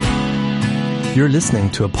You're listening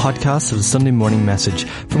to a podcast of the Sunday morning message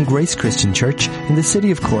from Grace Christian Church in the city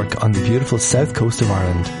of Cork on the beautiful south coast of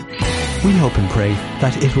Ireland. We hope and pray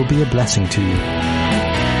that it will be a blessing to you.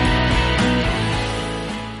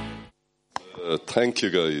 Thank you,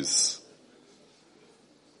 guys.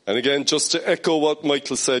 And again, just to echo what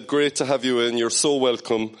Michael said, great to have you in. You're so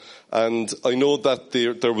welcome. And I know that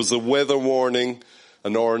there was a weather warning,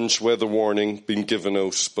 an orange weather warning being given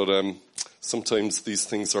out, but sometimes these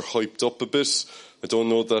things are hyped up a bit. I don't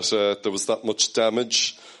know that there was that much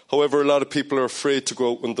damage. However, a lot of people are afraid to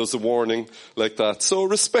go out when there's a warning like that. So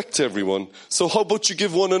respect everyone. So how about you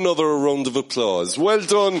give one another a round of applause? Well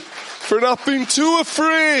done for not being too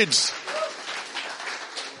afraid.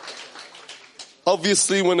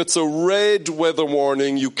 Obviously, when it's a red weather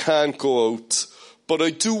warning, you can't go out. But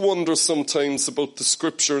I do wonder sometimes about the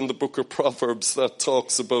scripture in the book of Proverbs that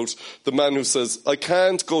talks about the man who says, I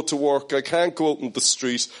can't go to work, I can't go out in the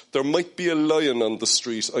street, there might be a lion on the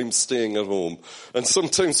street, I'm staying at home. And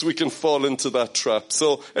sometimes we can fall into that trap.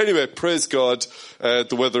 So anyway, praise God,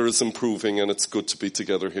 the weather is improving and it's good to be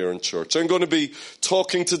together here in church. I'm going to be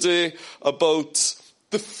talking today about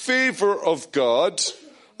the favour of God,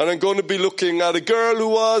 and I'm going to be looking at a girl who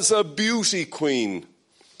was a beauty queen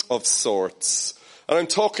of sorts. And I'm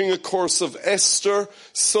talking, of course, of Esther.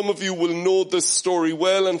 Some of you will know this story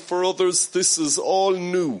well, and for others, this is all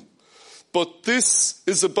new. But this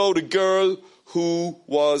is about a girl who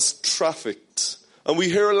was trafficked. And we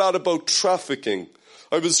hear a lot about trafficking.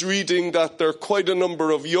 I was reading that there are quite a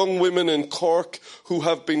number of young women in Cork who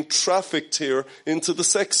have been trafficked here into the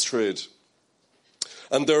sex trade.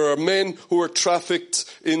 And there are men who are trafficked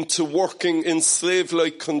into working in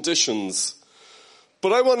slave-like conditions.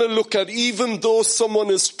 But I want to look at, even though someone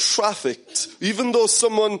is trafficked, even though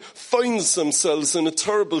someone finds themselves in a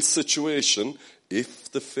terrible situation,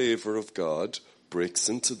 if the favour of God breaks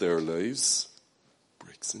into their lives,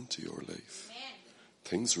 breaks into your life,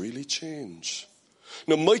 things really change.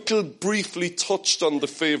 Now, Michael briefly touched on the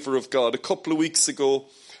favour of God a couple of weeks ago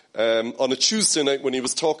on a Tuesday night when he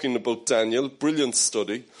was talking about Daniel. Brilliant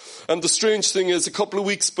study. And the strange thing is, a couple of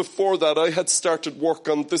weeks before that, I had started work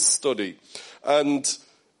on this study. And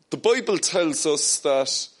the Bible tells us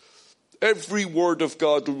that every word of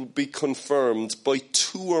God will be confirmed by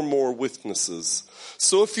 2 or more witnesses.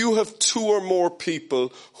 So if you have 2 or more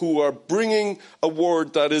people who are bringing a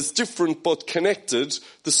word that is different but connected,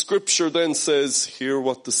 the scripture then says, hear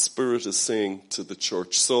what the Spirit is saying to the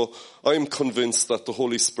church. So I'm convinced that the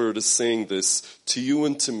Holy Spirit is saying this to you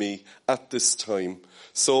and to me at this time.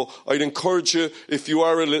 So I'd encourage you, if you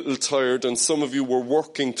are a little tired and some of you were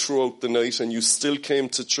working throughout the night and you still came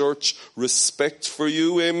to church, respect for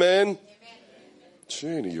you, amen?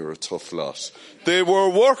 Janie, you're a tough lot. They were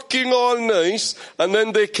working all night and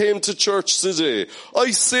then they came to church today.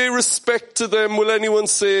 I say respect to them. Will anyone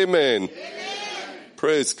say amen? Amen.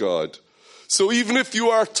 Praise God. So even if you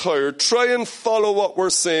are tired, try and follow what we're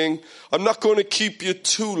saying. I'm not going to keep you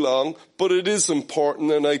too long, but it is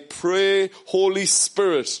important, and I pray, Holy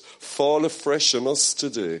Spirit, fall afresh on us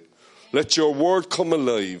today. Let your word come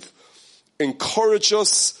alive. Encourage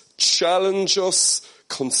us, challenge us,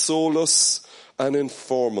 console us, and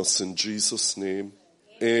inform us in Jesus' name.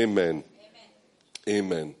 Amen.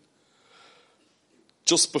 Amen.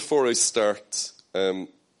 Just before I start,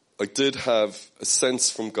 I did have a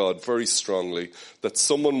sense from God very strongly that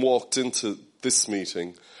someone walked into this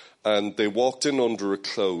meeting and they walked in under a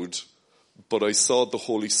cloud, but I saw the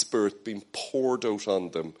Holy Spirit being poured out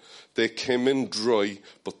on them. They came in dry,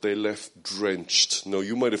 but they left drenched. Now,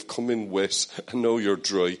 you might have come in wet and now you're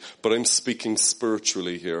dry, but I'm speaking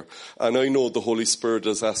spiritually here. And I know the Holy Spirit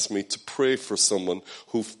has asked me to pray for someone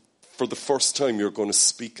who, for the first time, you're going to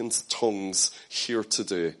speak in tongues here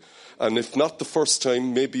today. And if not the first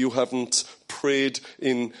time, maybe you haven't prayed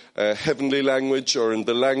in heavenly language or in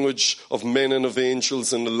the language of men and of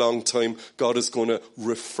angels in a long time, God is going to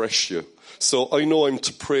refresh you. So I know I'm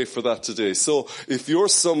to pray for that today. So if you're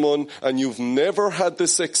someone and you've never had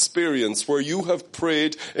this experience where you have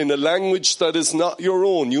prayed in a language that is not your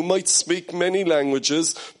own, you might speak many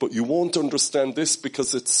languages, but you won't understand this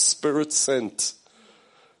because it's Spirit sent.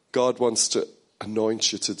 God wants to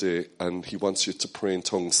anoint you today, and he wants you to pray in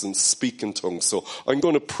tongues and speak in tongues. So I'm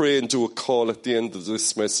going to pray and do a call at the end of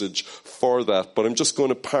this message for that, but I'm just going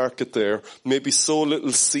to park it there. Maybe sow a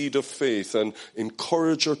little seed of faith and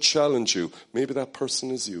encourage or challenge you. Maybe that person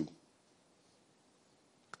is you,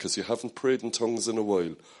 because you haven't prayed in tongues in a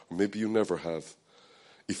while, or maybe you never have.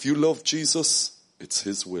 If you love Jesus, it's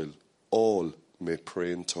his will. All may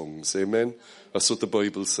pray in tongues. Amen? That's what the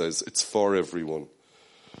Bible says. It's for everyone.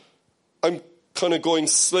 I'm kind of going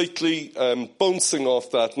slightly bouncing off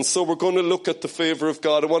that. And so we're going to look at the favour of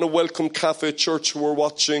God. I want to welcome Cafe Church who are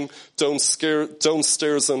watching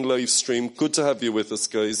downstairs on live stream. Good to have you with us,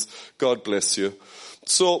 guys. God bless you.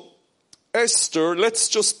 So Esther, let's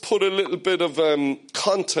just put a little bit of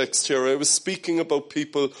context here. I was speaking about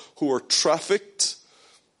people who are trafficked.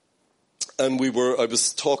 And I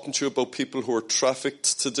was talking to you about people who are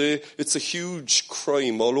trafficked today. It's a huge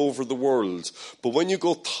crime all over the world. But when you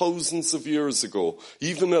go thousands of years ago,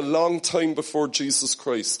 even a long time before Jesus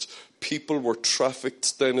Christ, people were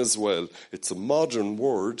trafficked then as well. It's a modern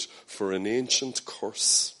word for an ancient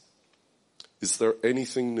curse. Is there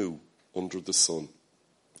anything new under the sun?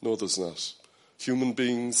 No, there's not. Human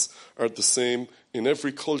beings are the same in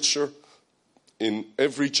every culture, in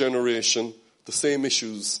every generation. The same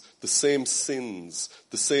issues, the same sins,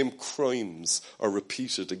 the same crimes are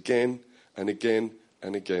repeated again and again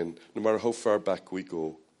and again, no matter how far back we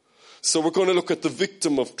go. So we're going to look at the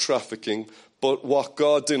victim of trafficking, but what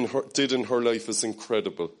God did in her life is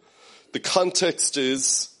incredible. The context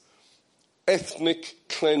is ethnic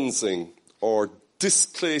cleansing or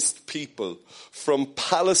displaced people from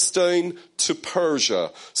Palestine to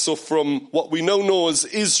Persia. So from what we now know as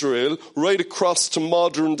Israel, right across to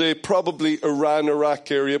modern day, probably Iran,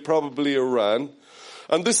 Iraq area, probably Iran.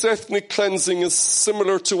 And this ethnic cleansing is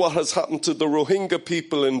similar to what has happened to the Rohingya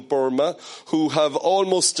people in Burma, who have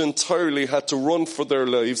almost entirely had to run for their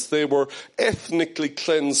lives. They were ethnically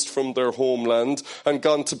cleansed from their homeland and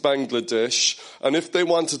gone to Bangladesh. And if they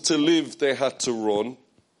wanted to live, they had to run.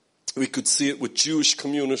 We could see it with Jewish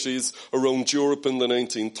communities around Europe in the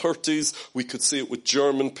 1930s. We could see it with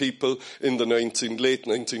German people in the late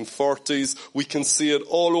 1940s. We can see it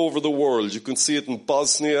all over the world. You can see it in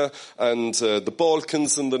Bosnia and the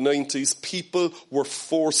Balkans in the 90s. People were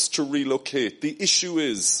forced to relocate. The issue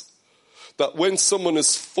is that when someone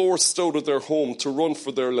is forced out of their home to run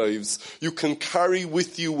for their lives, you can carry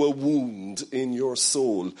with you a wound in your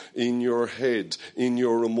soul, in your head, in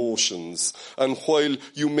your emotions. And while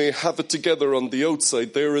you may have it together on the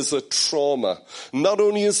outside, there is a trauma. Not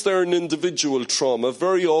only is there an individual trauma,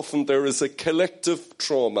 very often there is a collective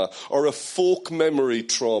trauma or a folk memory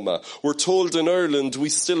trauma. We're told in Ireland we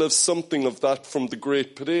still have something of that from the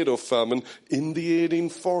Great Potato Famine in the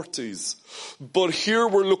 1840s. But here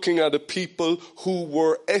we're looking at a people who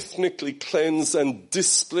were ethnically cleansed and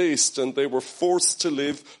displaced, and they were forced to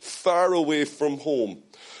live far away from home.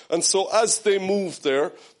 And so as they moved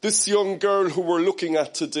there, this young girl who we're looking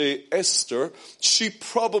at today, Esther, she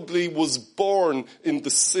probably was born in the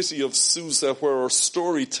city of Susa where our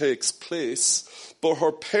story takes place, but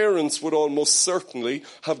her parents would almost certainly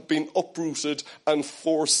have been uprooted and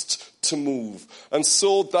forced to move. And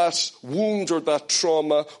so that wound or that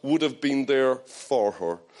trauma would have been there for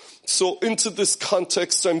her. So into this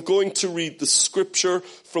context, I'm going to read the scripture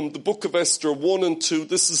from the book of Esther 1 and 2.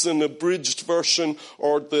 This is an abridged version,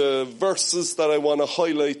 or the verses that I want to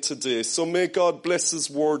highlight today. So may God bless his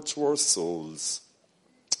word to our souls.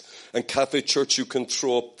 And Cafe Church, you can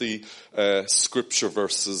throw up the scripture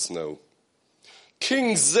verses now.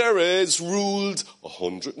 King Xerxes ruled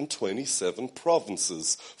 127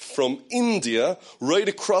 provinces, from India right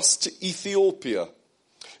across to Ethiopia.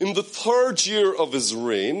 In the 3rd year of his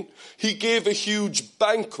reign, he gave a huge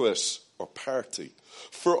banquet or party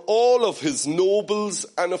for all of his nobles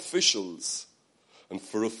and officials. And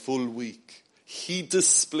for a full week, he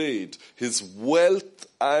displayed his wealth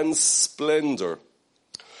and splendor.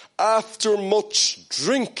 After much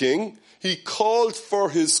drinking, he called for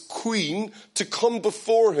his queen to come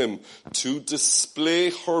before him to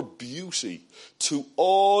display her beauty to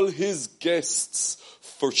all his guests,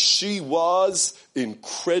 for she was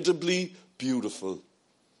incredibly beautiful.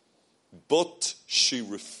 But she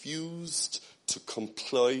refused to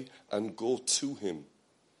comply and go to him.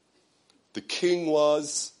 The king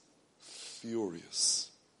was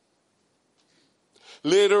furious.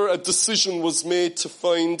 Later, a decision was made to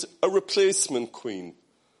find a replacement queen.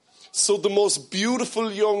 So the most beautiful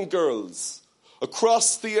young girls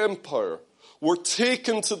across the empire were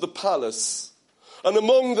taken to the palace, and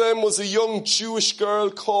among them was a young Jewish girl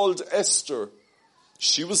called Esther.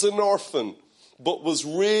 She was an orphan, but was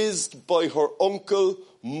raised by her uncle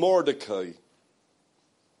Mordecai.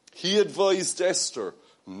 He advised Esther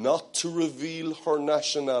not to reveal her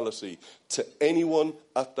nationality to anyone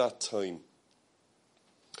at that time.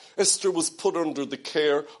 Esther was put under the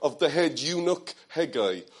care of the head eunuch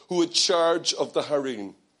Hegai, who had charge of the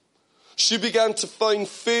harem. She began to find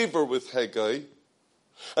favor with Hegai,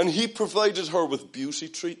 and he provided her with beauty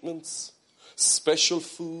treatments, special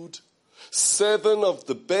food, 7 of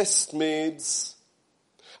the best maids,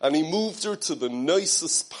 and he moved her to the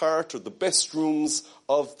nicest part or the best rooms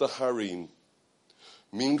of the harem.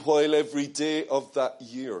 Meanwhile, every day of that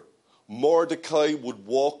year, Mordecai would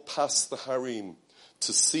walk past the harem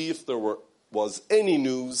to see if there was any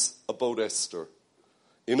news about Esther.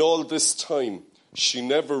 In all this time, she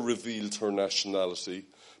never revealed her nationality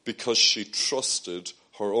because she trusted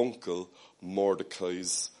her uncle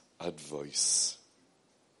Mordecai's advice.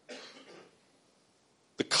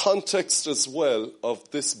 The context as well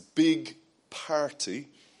of this big party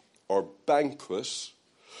or banquet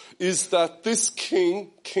is that this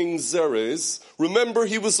king, King Xerxes, remember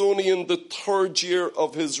he was only in the 3rd year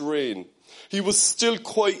of his reign. He was still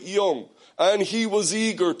quite young, and he was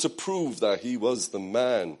eager to prove that he was the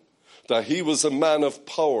man, that he was a man of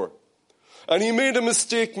power. And he made a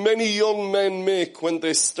mistake many young men make when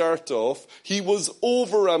they start off. He was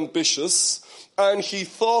overambitious, and he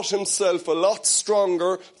thought himself a lot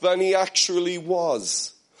stronger than he actually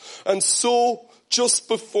was. And so, just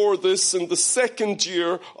before this, in the 2nd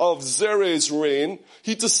year of Xerxes' reign,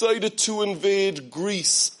 he decided to invade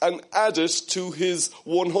Greece and add it to his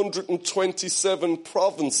 127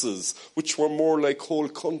 provinces, which were more like whole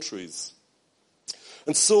countries.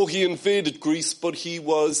 And so he invaded Greece, but he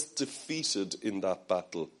was defeated in that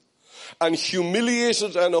battle. And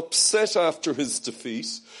humiliated and upset after his defeat,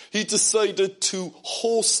 he decided to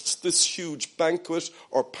host this huge banquet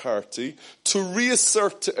or party to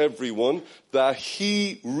reassert to everyone that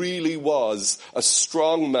he really was a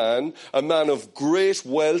strong man, a man of great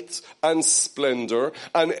wealth and splendor,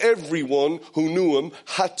 and everyone who knew him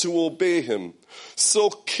had to obey him. So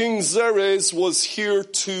King Xerxes was here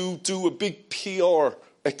to do a big PR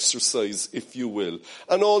exercise, if you will.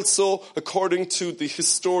 And also, according to the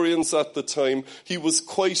historians at the time, he was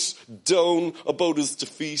quite down about his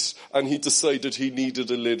defeat, and he decided he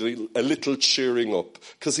needed a little cheering up,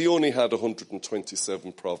 because he only had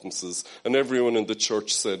 127 provinces, and everyone in the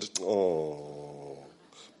church said, "Oh,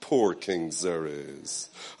 poor King Xerxes."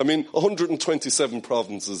 I mean, 127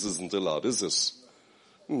 provinces isn't a lot, is it?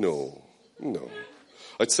 No.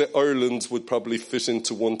 I'd say Ireland would probably fit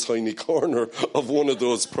into one tiny corner of one of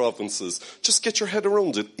those provinces. Just get your head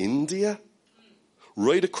around it. India?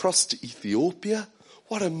 Right across to Ethiopia?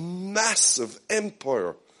 What a massive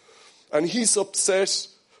empire. And he's upset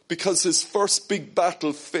because his first big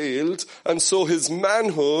battle failed, and so his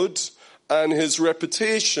manhood and his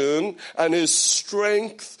reputation and his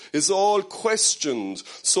strength is all questioned.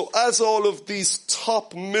 So as all of these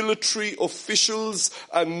top military officials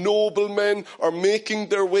and noblemen are making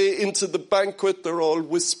their way into the banquet, they're all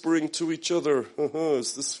whispering to each other,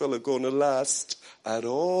 is this fella going to last at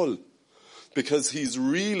all? Because he's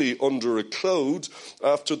really under a cloud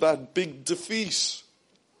after that big defeat.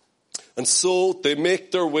 And so they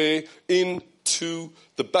make their way into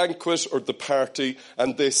the banquet or the party,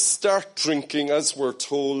 and they start drinking, as we're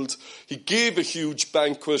told. He gave a huge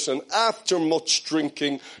banquet, and after much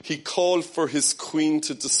drinking, he called for his queen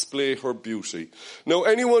to display her beauty. Now,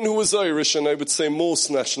 anyone who is Irish, and I would say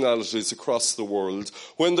most nationalities across the world,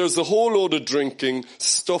 when there's a whole load of drinking,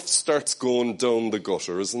 stuff starts going down the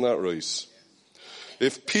gutter, isn't that right?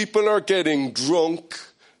 If people are getting drunk,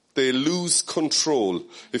 they lose control.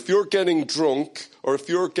 If you're getting drunk or if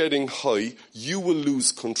you're getting high, you will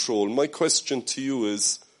lose control. My question to you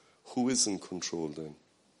is, who is in control then?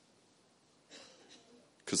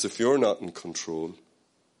 Because if you're not in control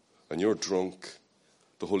and you're drunk,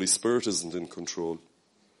 the Holy Spirit isn't in control.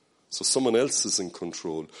 So someone else is in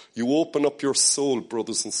control. You open up your soul,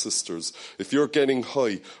 brothers and sisters. If you're getting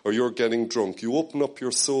high or you're getting drunk, you open up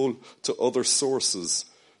your soul to other sources.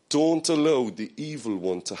 Don't allow the evil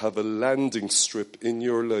one to have a landing strip in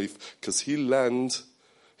your life, because he'll land,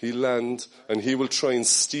 and he will try and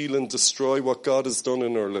steal and destroy what God has done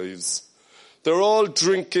in our lives. They're all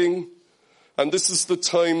drinking, and this is the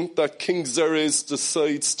time that King Xerxes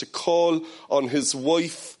decides to call on his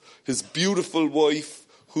wife, his beautiful wife,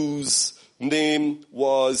 whose name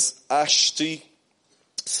was Vashti.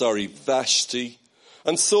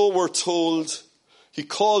 And so we're told he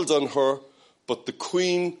called on her, but the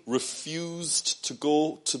queen refused to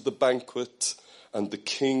go to the banquet, and the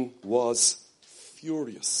king was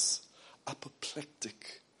furious.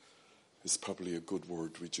 Apoplectic is probably a good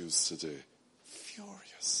word we'd use today.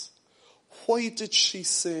 Furious. Why did she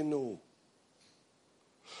say no?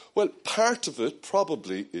 Well, part of it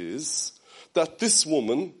probably is that this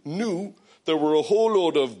woman knew there were a whole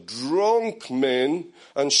load of drunk men,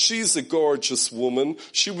 and she's a gorgeous woman.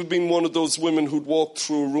 She would have been one of those women who'd walk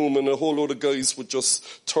through a room and a whole load of guys would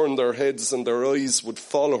just turn their heads and their eyes would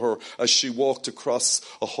follow her as she walked across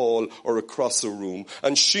a hall or across a room.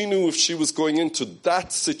 And she knew if she was going into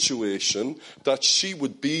that situation that she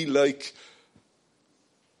would be like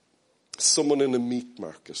someone in a meat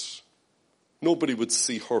market. Nobody would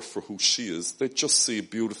see her for who she is. They'd just see a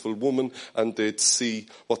beautiful woman and they'd see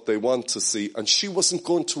what they want to see. And she wasn't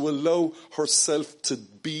going to allow herself to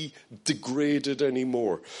be degraded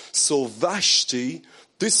anymore. So Vashti,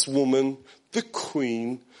 this woman, the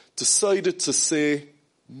queen, decided to say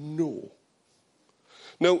no.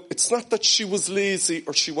 Now, it's not that she was lazy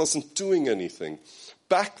or she wasn't doing anything.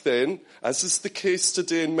 Back then, as is the case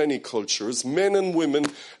today in many cultures, men and women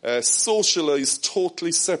socialized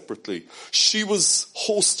totally separately. She was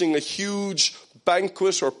hosting a huge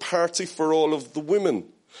banquet or party for all of the women,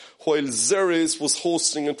 while Zeres was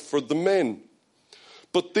hosting it for the men.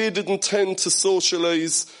 But they didn't tend to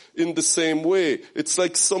socialize in the same way. It's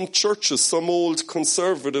like some churches, some old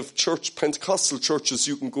conservative church, Pentecostal churches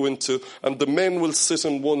you can go into, and the men will sit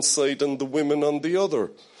on one side and the women on the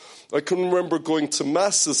other. I can remember going to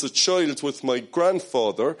Mass as a child with my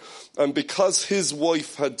grandfather, and because his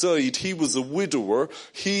wife had died, he was a widower,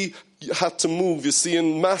 he had to move. You see,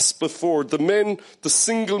 in Mass before, the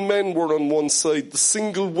single men were on one side, the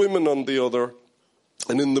single women on the other,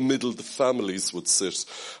 and in the middle the families would sit.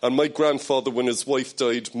 And my grandfather, when his wife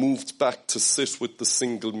died, moved back to sit with the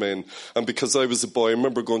single men. And because I was a boy, I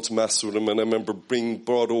remember going to Mass with him, and I remember being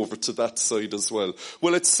brought over to that side as well.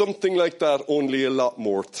 Well, it's something like that, only a lot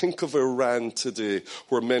more. Think of Iran today,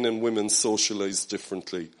 where men and women socialize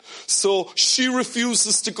differently. So she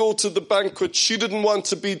refuses to go to the banquet. She didn't want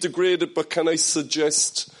to be degraded, but can I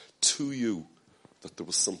suggest to you that there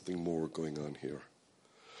was something more going on here?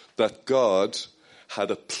 That God had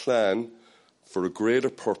a plan for a greater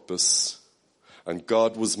purpose, and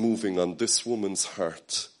God was moving on this woman's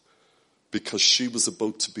heart because she was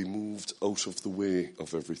about to be moved out of the way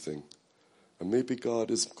of everything. And maybe God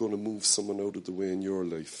is going to move someone out of the way in your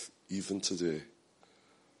life, even today,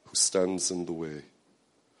 who stands in the way.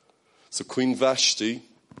 So Queen Vashti,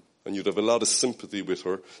 and you'd have a lot of sympathy with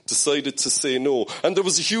her, decided to say no. And there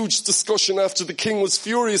was a huge discussion after the king was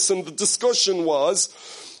furious, and the discussion was,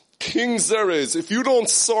 King Zeres, if you don't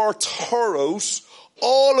sort her out,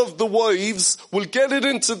 all of the wives will get it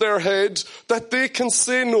into their head that they can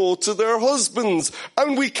say no to their husbands.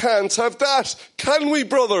 And we can't have that. Can we,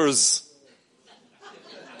 brothers?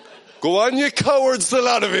 Go on, you cowards, the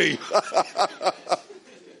lot of you.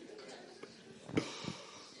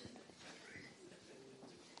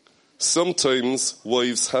 Sometimes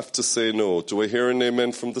wives have to say no. Do I hear an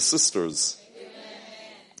amen from the sisters?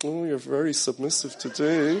 Oh, you're very submissive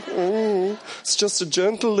today. It's just a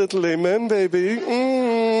gentle little amen, baby.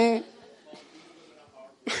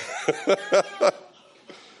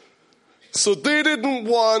 So they didn't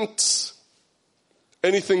want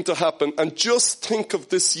anything to happen. And just think of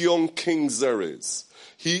this young King Zeres.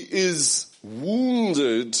 He is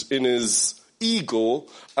wounded in his ego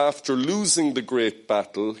after losing the great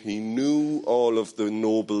battle. He knew all of the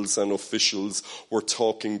nobles and officials were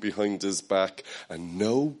talking behind his back, and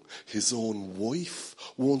now his own wife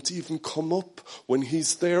won't even come up when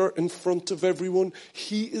he's there in front of everyone.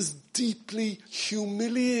 He is deeply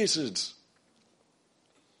humiliated.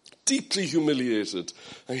 Deeply humiliated.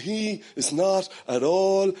 And he is not at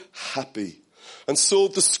all happy. And so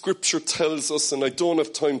the scripture tells us, and I don't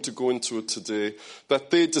have time to go into it today,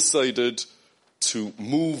 that they decided to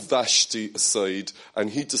move Vashti aside, and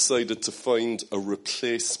he decided to find a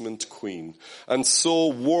replacement queen. And so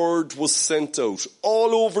word was sent out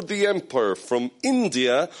all over the empire, from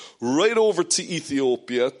India right over to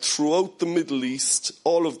Ethiopia, throughout the Middle East,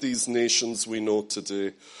 all of these nations we know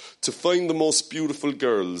today, to find the most beautiful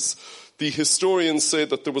girls. The historians say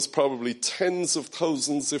that there was probably tens of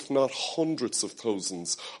thousands, if not hundreds of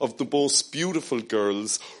thousands, of the most beautiful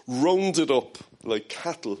girls rounded up like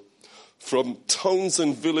cattle from towns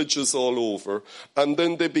and villages all over, and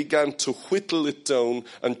then they began to whittle it down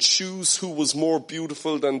and choose who was more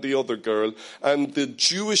beautiful than the other girl. And the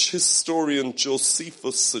Jewish historian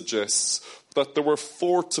Josephus suggests that there were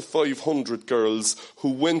 400 to 500 girls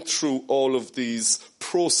who went through all of these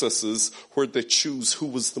processes where they choose who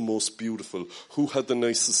was the most beautiful, who had the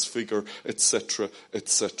nicest figure, etc.,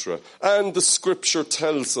 etc. And the scripture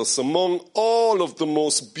tells us among all of the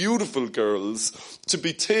most beautiful girls to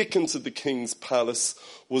be taken to the king's palace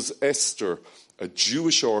was Esther, a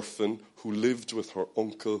Jewish orphan who lived with her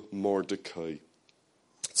uncle Mordecai.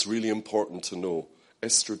 It's really important to know,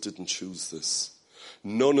 Esther didn't choose this.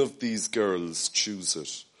 None of these girls choose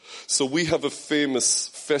it. So we have a famous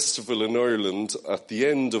festival in Ireland at the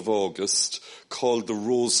end of August called the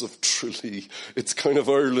Rose of Tralee. It's kind of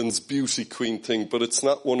Ireland's beauty queen thing, but it's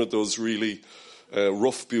not one of those really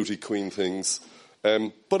rough beauty queen things.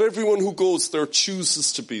 But everyone who goes there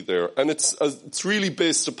chooses to be there, and it's really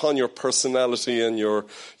based upon your personality and your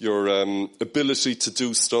ability to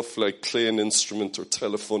do stuff like play an instrument or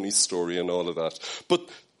tell a funny story and all of that. But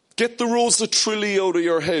get the Rose of Tralee out of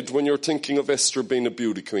your head when you're thinking of Esther being a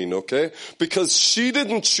beauty queen, okay? Because she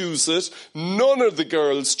didn't choose it. None of the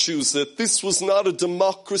girls choose it. This was not a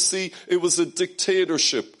democracy. It was a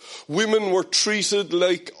dictatorship. Women were treated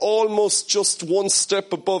like almost just one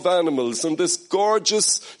step above animals. And this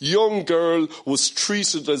gorgeous young girl was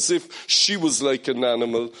treated as if she was like an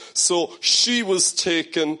animal. So she was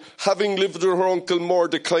taken, having lived with her uncle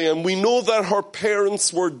Mordecai. And we know that her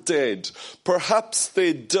parents were dead. Perhaps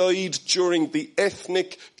they died during the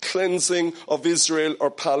ethnic cleansing of Israel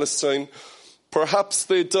or Palestine. Perhaps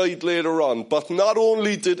they died later on. But not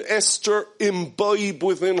only did Esther imbibe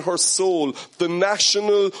within her soul the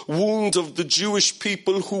national wound of the Jewish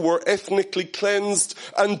people who were ethnically cleansed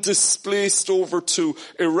and displaced over to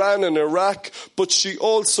Iran and Iraq, but she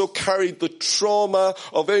also carried the trauma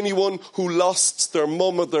of anyone who lost their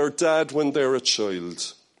mum or their dad when they were a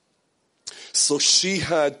child. So she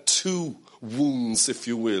had two wounds, if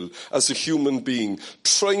you will, as a human being,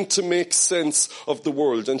 trying to make sense of the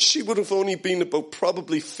world. And she would have only been about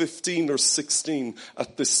probably 15 or 16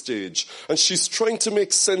 at this stage. And she's trying to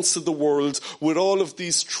make sense of the world with all of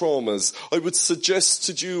these traumas. I would suggest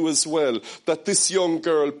to you as well that this young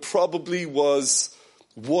girl probably was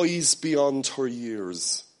wise beyond her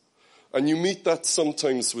years. And you meet that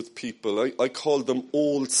sometimes with people. I call them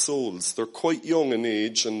old souls. They're quite young in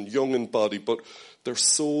age and young in body, but their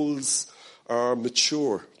souls are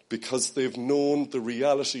mature because they've known the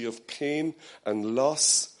reality of pain and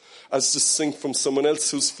loss, as distinct from someone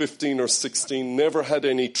else who's 15 or 16, never had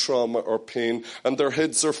any trauma or pain, and their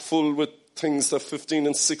heads are full with things that 15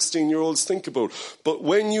 and 16-year-olds think about. But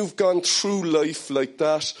when you've gone through life like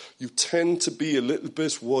that, you tend to be a little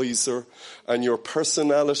bit wiser, and your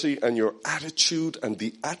personality and your attitude and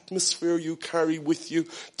the atmosphere you carry with you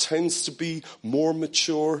tends to be more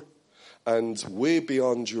mature and way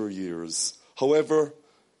beyond your years. However,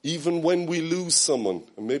 even when we lose someone,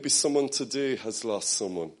 and maybe someone today has lost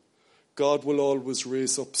someone, God will always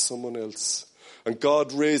raise up someone else. And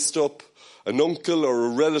God raised up an uncle or a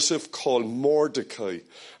relative called Mordecai.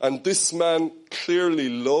 And this man clearly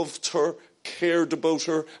loved her, cared about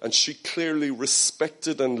her, and she clearly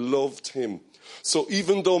respected and loved him. So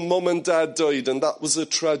even though mum and dad died, and that was a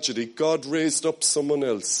tragedy, God raised up someone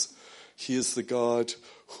else. He is the God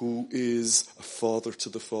who is a father to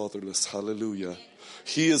the fatherless. Hallelujah.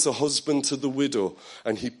 He is a husband to the widow,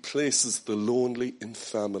 and he places the lonely in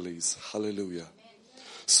families. Hallelujah.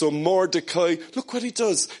 So Mordecai, look what he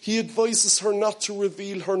does. He advises her not to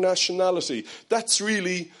reveal her nationality. That's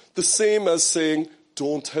really the same as saying,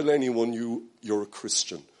 don't tell anyone you're a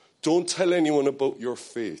Christian. Don't tell anyone about your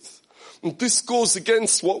faith. And this goes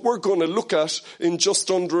against what we're going to look at in just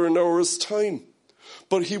under an hour's time.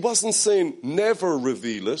 But he wasn't saying never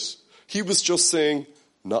reveal it. He was just saying,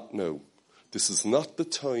 not now. This is not the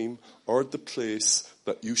time or the place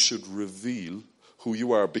that you should reveal who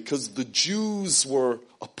you are. Because the Jews were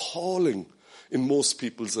appalling in most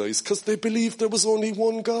people's eyes because they believed there was only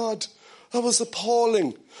one God. That was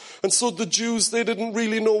appalling. And so the Jews, they didn't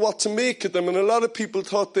really know what to make of them. And a lot of people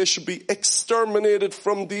thought they should be exterminated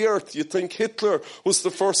from the earth. You think Hitler was the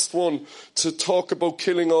first one to talk about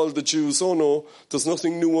killing all the Jews. Oh no, there's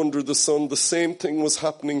nothing new under the sun. The same thing was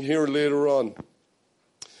happening here later on.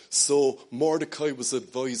 So Mordecai was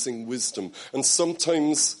advising wisdom. And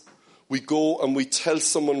sometimes we go and we tell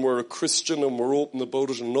someone we're a Christian and we're open about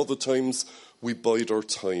it. And other times we bide our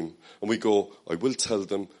time. And we go, I will tell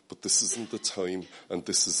them, but this isn't the time and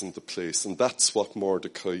this isn't the place. And that's what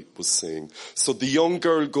Mordecai was saying. So the young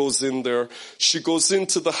girl goes in there. She goes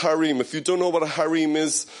into the harem. If you don't know what a harem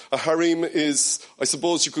is, I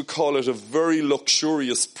suppose you could call it a very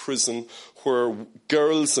luxurious prison where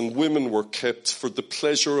girls and women were kept for the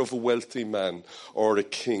pleasure of a wealthy man or a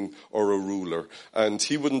king or a ruler. And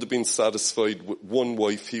he wouldn't have been satisfied with one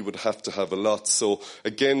wife. He would have to have a lot. So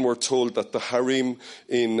again, we're told that the harem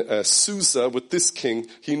in Susa with this king,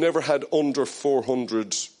 he never had under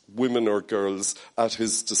 400 women or girls at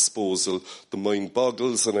his disposal. The mind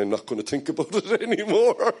boggles and I'm not going to think about it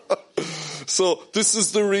anymore. So this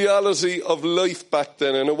is the reality of life back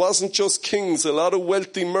then. And it wasn't just kings. A lot of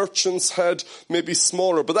wealthy merchants had maybe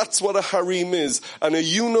smaller. But that's what a harem is. And a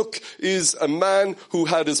eunuch is a man who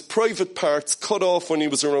had his private parts cut off when he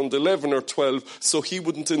was around 11 or 12. So he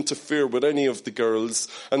wouldn't interfere with any of the girls.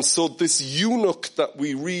 And so this eunuch that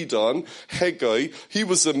we read on, Haggai, he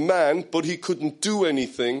was a man, but he couldn't do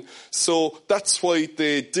anything. So that's why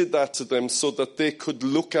they did that to them, so that they could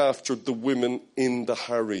look after the women in the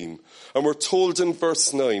harem. And we're told in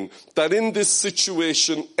verse 9 that in this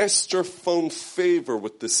situation, Esther found favor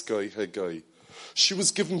with this guy, Haggai. She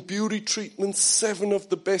was given beauty treatment, 7 of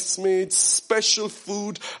the best maids, special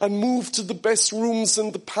food, and moved to the best rooms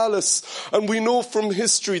in the palace. And we know from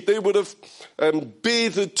history they would have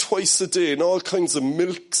bathed twice a day in all kinds of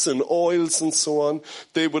milks and oils and so on.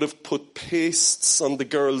 They would have put pastes on the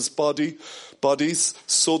girls' bodies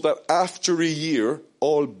so that after a year,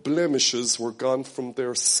 all blemishes were gone from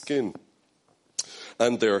their skin.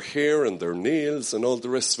 And their hair and their nails and all the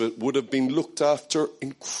rest of it would have been looked after,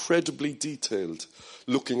 incredibly detailed,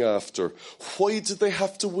 looking after. Why did they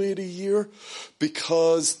have to wait a year?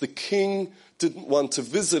 Because the king didn't want to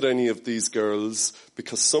visit any of these girls,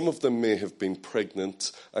 because some of them may have been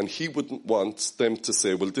pregnant, and he wouldn't want them to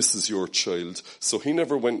say, well, this is your child. So he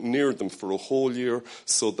never went near them for a whole year,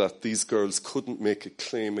 so that these girls couldn't make a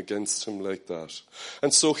claim against him like that.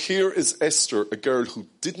 And so here is Esther, a girl who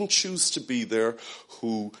didn't choose to be there,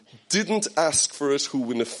 who didn't ask for it,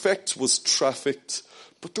 who in effect was trafficked.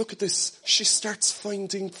 But look at this. She starts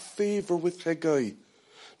finding favor with Haggai.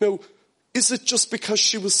 Now, is it just because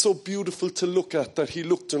she was so beautiful to look at that he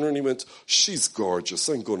looked at her and he went, she's gorgeous,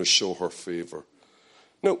 I'm going to show her favor?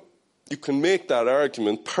 Now, you can make that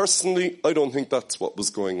argument. Personally, I don't think that's what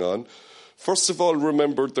was going on. First of all,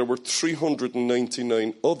 remember there were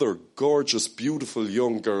 399 other gorgeous, beautiful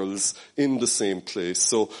young girls in the same place.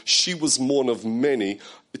 So she was one of many.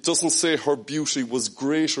 It doesn't say her beauty was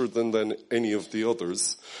greater than any of the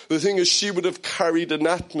others. The thing is, she would have carried an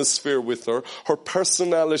atmosphere with her, her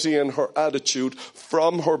personality and her attitude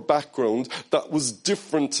from her background that was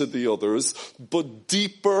different to the others, but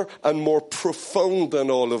deeper and more profound than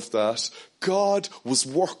all of that. God was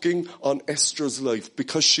working on Esther's life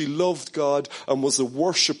because she loved God and was a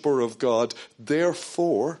worshipper of God.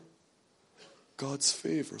 Therefore, God's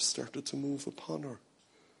favor started to move upon her.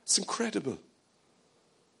 It's incredible.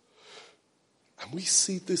 And we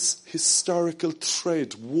see this historical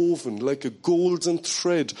thread woven like a golden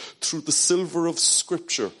thread through the silver of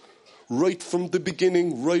Scripture, right from the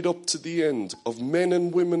beginning, right up to the end, of men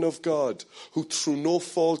and women of God who through no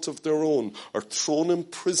fault of their own are thrown in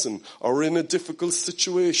prison or in a difficult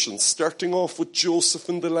situation, starting off with Joseph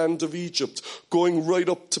in the land of Egypt, going right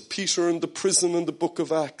up to Peter in the prison in the book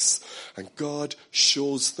of Acts. And God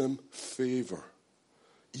shows them favor,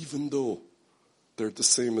 even though they're the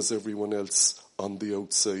same as everyone else on the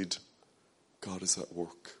outside. God is at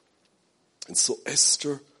work. And so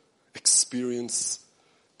Esther experienced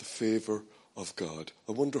the favor of God.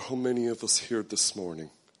 I wonder how many of us here this morning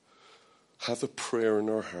have a prayer in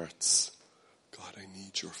our hearts. God, I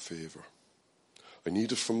need your favor. I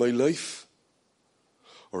need it for my life,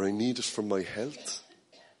 or I need it for my health.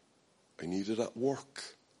 I need it at work.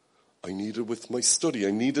 I need it with my study.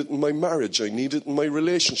 I need it in my marriage. I need it in my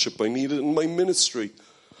relationship. I need it in my ministry.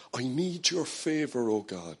 I need your favor, O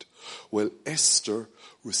God. Well, Esther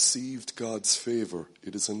received God's favor.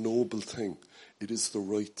 It is a noble thing. It is the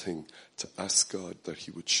right thing to ask God that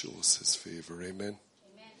he would show us his favor. Amen.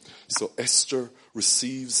 So Esther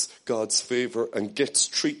receives God's favor and gets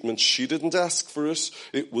treatment. She didn't ask for it.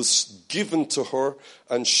 It was given to her,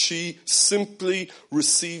 and she simply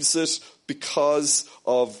receives it because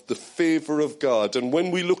of the favor of God. And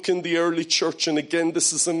when we look in the early church, and again,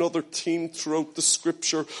 this is another theme throughout the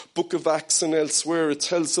Scripture, book of Acts and elsewhere, it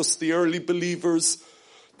tells us the early believers,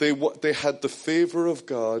 they had the favor of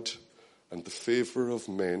God and the favor of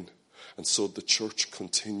men. And so the church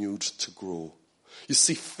continued to grow. You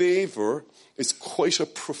see, favor is quite a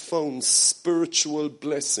profound spiritual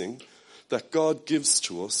blessing that God gives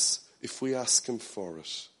to us if we ask him for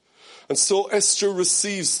it. And so Esther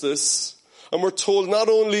receives this, and we're told not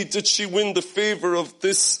only did she win the favor of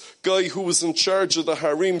this guy who was in charge of the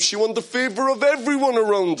harem, she won the favor of everyone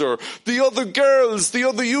around her, the other girls, the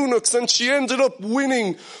other eunuchs, and she ended up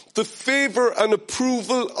winning the favor and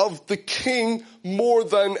approval of the king more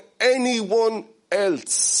than anyone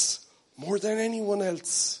else. More than anyone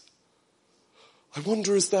else. I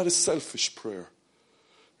wonder, is that a selfish prayer?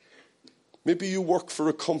 Maybe you work for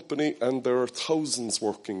a company and there are thousands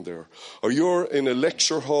working there. Or you're in a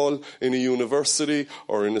lecture hall in a university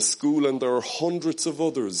or in a school and there are hundreds of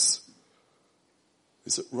others.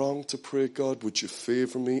 Is it wrong to pray, God, would you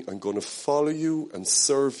favour me? I'm going to follow you and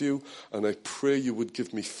serve you, and I pray you would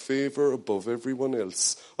give me favour above everyone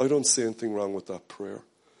else. I don't see anything wrong with that prayer.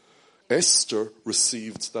 Esther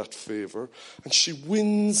received that favour, and she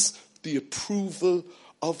wins the approval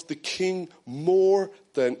of the king more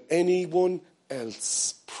than anyone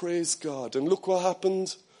else. Praise God. And look what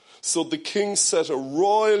happened. So the king set a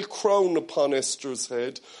royal crown upon Esther's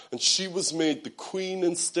head, and she was made the queen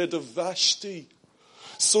instead of Vashti.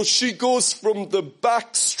 So she goes from the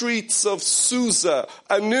back streets of Susa,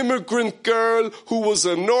 an immigrant girl who was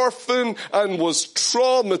an orphan and was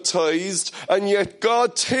traumatized, and yet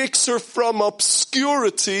God takes her from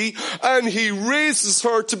obscurity and he raises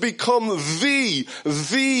her to become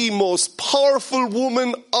the most powerful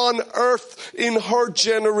woman on earth in her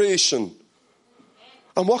generation.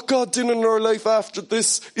 And what God did in her life after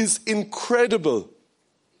this is incredible.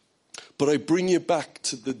 But I bring you back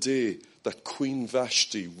to the day that Queen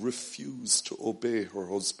Vashti refused to obey her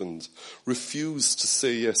husband, refused to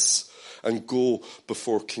say yes and go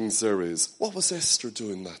before King Xerxes. What was Esther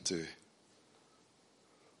doing that day?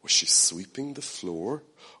 Was she sweeping the floor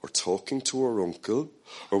or talking to her uncle?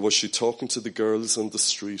 Or was she talking to the girls on the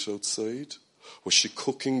street outside? Was she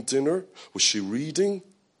cooking dinner? Was she reading?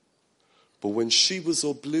 But when she was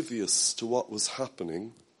oblivious to what was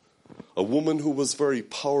happening, a woman who was very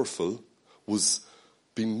powerful was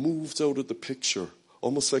being moved out of the picture,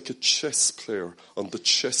 almost like a chess player on the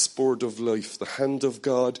chessboard of life. The hand of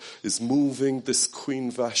God is moving this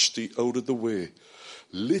Queen Vashti out of the way.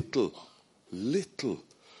 Little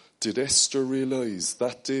did Esther realize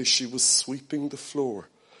that day she was sweeping the floor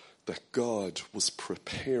that God was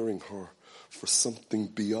preparing her for something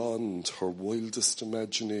beyond her wildest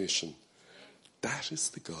imagination. That is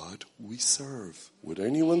the God we serve. Would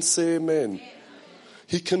anyone say amen?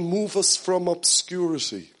 He can move us from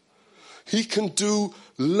obscurity. He can do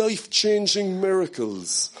life-changing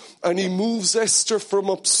miracles. And he moves Esther from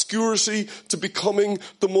obscurity to becoming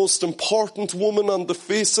the most important woman on the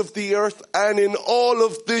face of the earth. And in all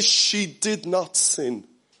of this, she did not sin.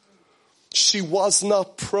 She was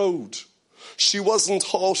not proud. She wasn't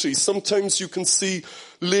haughty. Sometimes you can see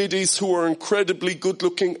ladies who are incredibly good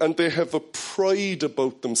looking and they have a pride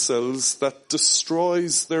about themselves that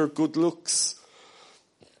destroys their good looks,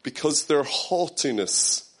 because their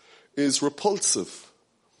haughtiness is repulsive.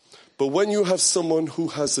 But when you have someone who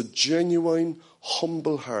has a genuine,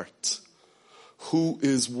 humble heart, who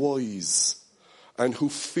is wise, and who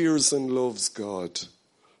fears and loves God,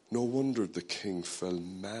 no wonder the king fell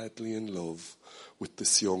madly in love with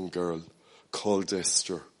this young girl called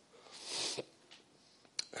Esther.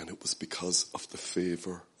 And it was because of the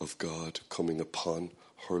favour of God coming upon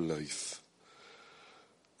her life.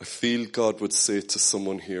 I feel God would say to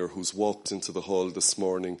someone here who's walked into the hall this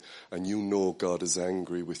morning and you know God is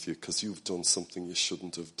angry with you because you've done something you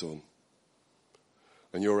shouldn't have done.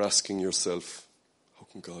 And you're asking yourself, how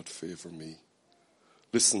can God favour me?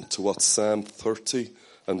 Listen to what Psalm 30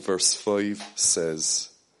 and verse 5 says.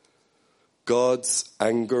 God's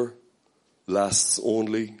anger lasts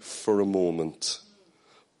only for a moment,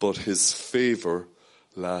 but his favour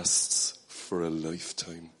lasts for a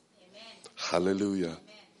lifetime. Amen. Hallelujah. Amen.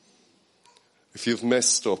 If you've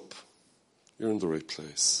messed up, you're in the right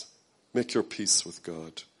place. Make your peace with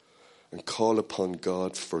God and call upon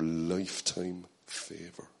God for lifetime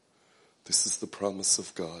favour. This is the promise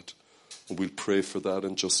of God, and we'll pray for that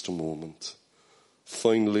in just a moment.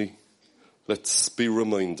 Finally, let's be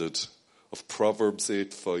reminded of Proverbs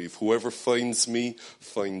 8:5. Whoever finds me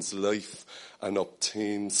finds life and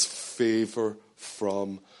obtains favour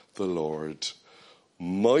from the Lord.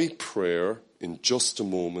 My prayer in just a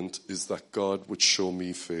moment is that God would show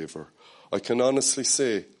me favour. I can honestly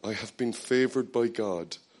say I have been favoured by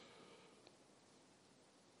God,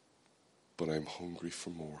 but I'm hungry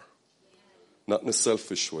for more. Not in a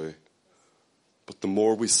selfish way, but the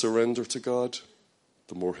more we surrender to God,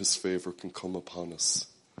 the more his favour can come upon us.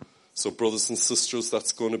 So brothers and sisters,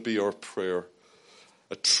 that's going to be our prayer.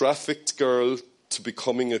 A trafficked girl to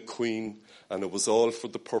becoming a queen, and it was all for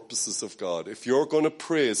the purposes of God. If you're going to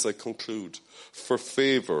pray, as I conclude, for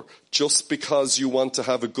favour, just because you want to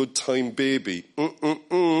have a good time baby,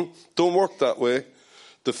 don't work that way.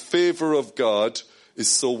 The favour of God is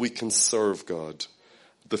so we can serve God.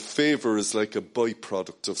 The favour is like a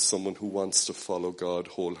byproduct of someone who wants to follow God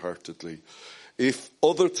wholeheartedly. If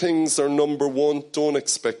other things are number one, don't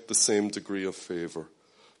expect the same degree of favour.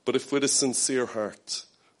 But if with a sincere heart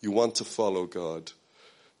you want to follow God,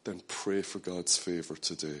 then pray for God's favour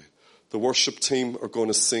today. The worship team are going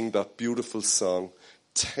to sing that beautiful song,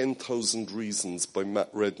 10,000 Reasons by Matt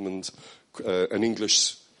Redmond, an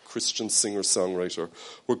English Christian singer-songwriter.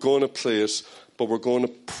 We're going to play it, but we're going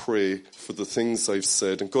to pray for the things I've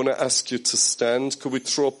said. I'm going to ask you to stand. Could we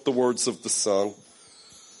throw up the words of the song?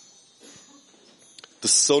 The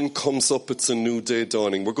sun comes up, it's a new day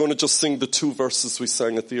dawning. We're going to just sing the 2 verses we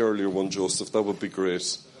sang at the earlier one, Joseph. That would be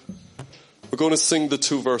great. We're going to sing the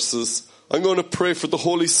 2 verses. I'm going to pray for the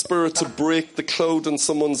Holy Spirit to break the cloud in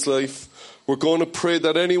someone's life. We're going to pray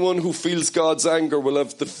that anyone who feels God's anger will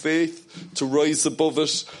have the faith to rise above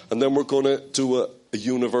it. And then we're going to do a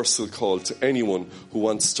universal call to anyone who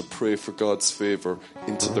wants to pray for God's favour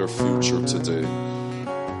into their future today.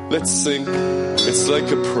 Let's sing. It's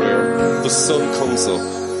like a prayer. The sun comes up.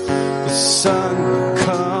 The sun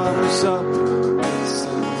comes up.